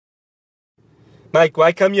Mike,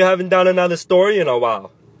 why come you haven't done another story in a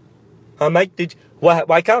while? Huh, Mike?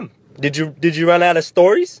 Why come? Did you run out of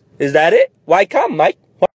stories? Is that it? Why come, Mike?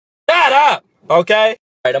 Shut up! Okay?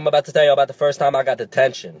 Alright, I'm about to tell you about the first time I got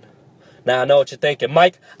detention. Now I know what you're thinking.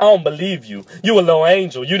 Mike, I don't believe you. You a little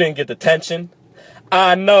angel. You didn't get detention.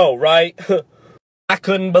 I know, right? I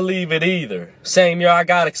couldn't believe it either. Same year I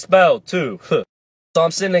got expelled too. So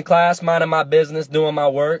I'm sitting in class, minding my business, doing my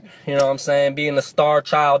work. You know what I'm saying? Being the star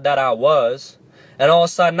child that I was. And all of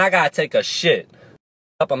a sudden, I gotta take a shit.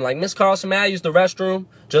 I'm like, Miss Carlson, may I use the restroom?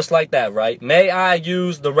 Just like that, right? May I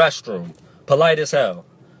use the restroom? Polite as hell.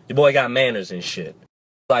 Your boy got manners and shit.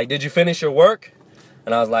 Like, did you finish your work?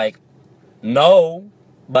 And I was like, no.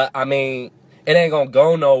 But, I mean, it ain't gonna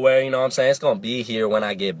go nowhere, you know what I'm saying? It's gonna be here when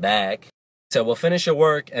I get back. So, well, finish your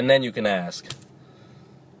work, and then you can ask.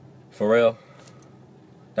 For real?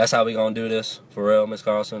 That's how we gonna do this? For real, Miss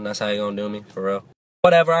Carlson? That's how you gonna do me? For real?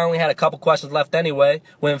 Whatever, I only had a couple questions left anyway.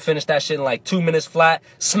 Went and finished that shit in like 2 minutes flat.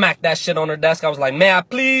 Smacked that shit on her desk. I was like, may I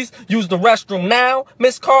please use the restroom now,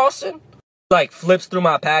 Miss Carlson? Like, flips through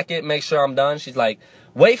my packet, make sure I'm done. She's like,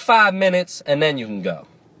 wait 5 minutes and then you can go.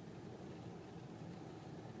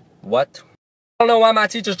 What? I don't know why my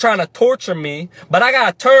teacher's trying to torture me, but I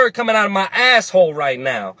got a turd coming out of my asshole right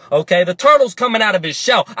now, okay? The turtle's coming out of his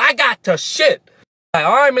shell. I got to shit. Like,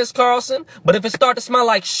 all right, Miss Carlson, but if it start to smell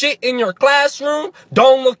like shit in your classroom,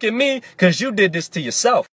 don't look at me, because you did this to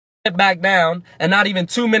yourself. Get back down, and not even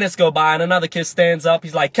 2 minutes go by, and another kid stands up.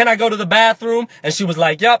 He's like, can I go to the bathroom? And she was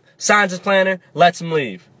like, yup, signs his planner, lets him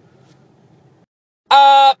leave.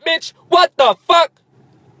 Bitch, what the fuck?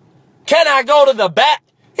 Can I go to the bath?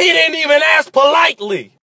 He didn't even ask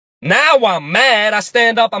politely. Now I'm mad. I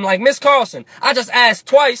stand up. I'm like, Miss Carlson, I just asked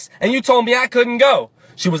twice, and you told me I couldn't go.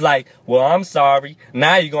 She was like, well, I'm sorry.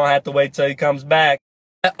 Now you're going to have to wait till he comes back.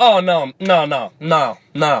 Oh, no.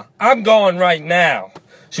 I'm going right now.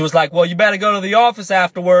 She was like, well, you better go to the office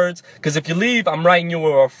afterwards, because if you leave, I'm writing you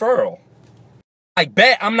a referral. I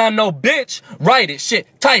bet I'm not no bitch. Write it, shit,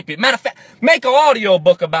 type it. Matter of fact, make an audio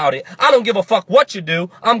book about it. I don't give a fuck what you do.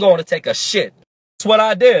 I'm going to take a shit. That's what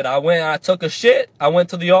I did. I took a shit. I went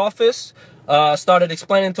to the office, started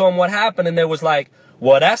explaining to them what happened, and they was like,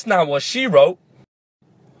 well, that's not what she wrote.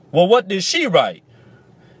 Well, what did she write?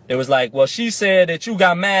 It was like, well, she said that you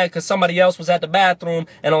got mad because somebody else was at the bathroom,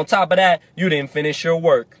 and on top of that, you didn't finish your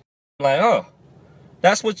work. I'm like, oh,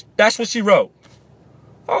 that's what she wrote.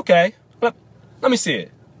 Okay, let me see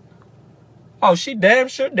it. Oh, she damn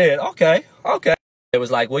sure did. Okay. It was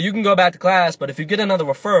like, well, you can go back to class, but if you get another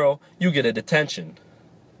referral, you get a detention.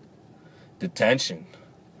 Detention.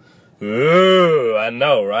 Ooh, I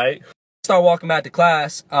know, right? Start walking back to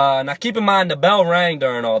class. Now keep in mind the bell rang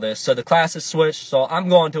during all this, so the classes switched, so I'm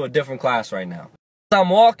going to a different class right now. As I'm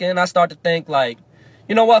walking, I start to think like,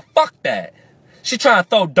 you know what, fuck that. She trying to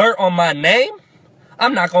throw dirt on my name?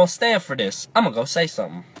 I'm not gonna stand for this. I'm gonna go say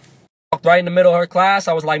something. Walked right in the middle of her class.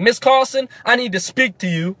 I was like, Miss Carlson, I need to speak to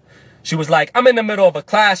you. She was like, I'm in the middle of a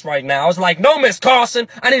class right now. I was like, no, Miss Carlson,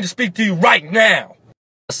 I need to speak to you right now.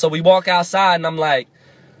 So we walk outside and I'm like,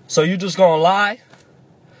 so you just gonna lie?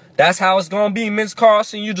 That's how it's gonna be, Miss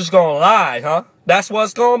Carlson? You just gonna lie, huh? That's what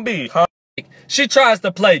it's gonna be, huh? She tries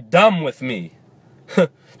to play dumb with me.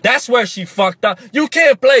 That's where she fucked up. You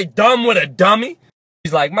can't play dumb with a dummy.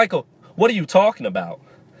 She's like, Michael, what are you talking about?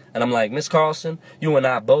 And I'm like, Miss Carlson, you and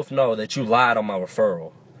I both know that you lied on my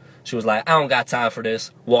referral. She was like, I don't got time for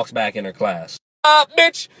this. Walks back in her class.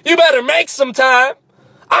 Bitch, you better make some time.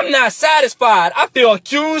 I'm not satisfied. I feel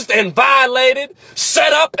accused and violated,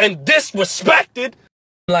 set up and disrespected.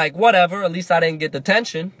 Like, whatever, at least I didn't get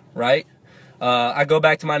detention, right? I go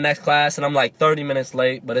back to my next class and I'm like 30 minutes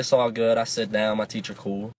late, but it's all good. I sit down, my teacher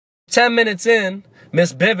cool. 10 minutes in,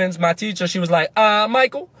 Miss Bivens, my teacher, she was like,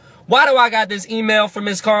 Michael, why do I got this email from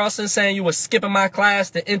Miss Carlson saying you were skipping my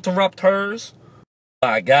class to interrupt hers?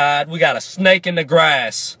 My God, we got a snake in the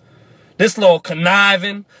grass. This little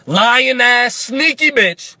conniving, lying-ass, sneaky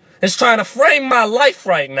bitch is trying to frame my life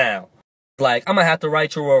right now. Like, I'm gonna have to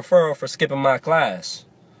write you a referral for skipping my class.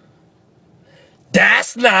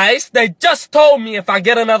 That's nice. They just told me if I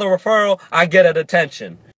get another referral, I get a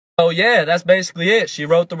detention. So yeah, that's basically it. She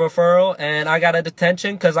wrote the referral and I got a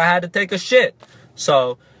detention because I had to take a shit.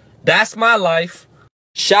 So that's my life.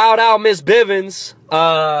 Shout out Miss Bivens.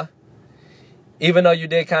 Even though you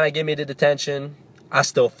did kind of give me the detention, I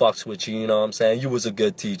still fucks with you, you know what I'm saying? You was a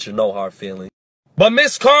good teacher, no hard feelings. But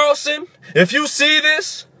Miss Carlson, if you see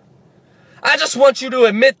this, I just want you to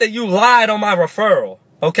admit that you lied on my referral.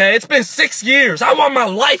 Okay, it's been 6 years. I want my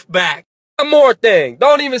life back. One more thing.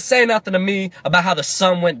 Don't even say nothing to me about how the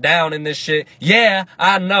sun went down in this shit. Yeah,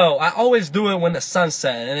 I know. I always do it when the sun's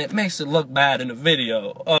setting, and it makes it look bad in the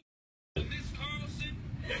video. Miss Carlson,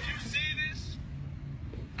 if you see this,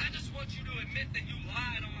 I just want you to admit that you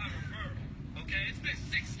lied on my referral. Okay? It's been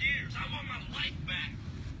 6 years. I want my life back.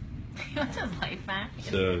 He wants his life back?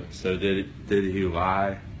 So did he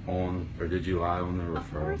lie on, or did you lie on the referral?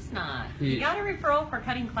 Of course not. He got a referral for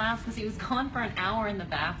cutting class because he was gone for an hour in the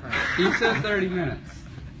bathroom. He said 30 minutes.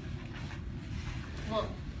 Well,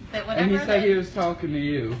 but whatever. And he said he was talking to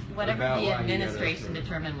you. Whatever about the why he got administration arrested.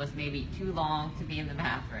 determined was maybe too long to be in the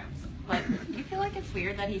bathrooms. But do you feel like it's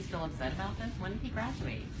weird that he's still upset about this? When did he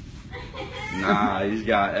graduate? Nah, he's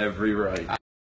got every right.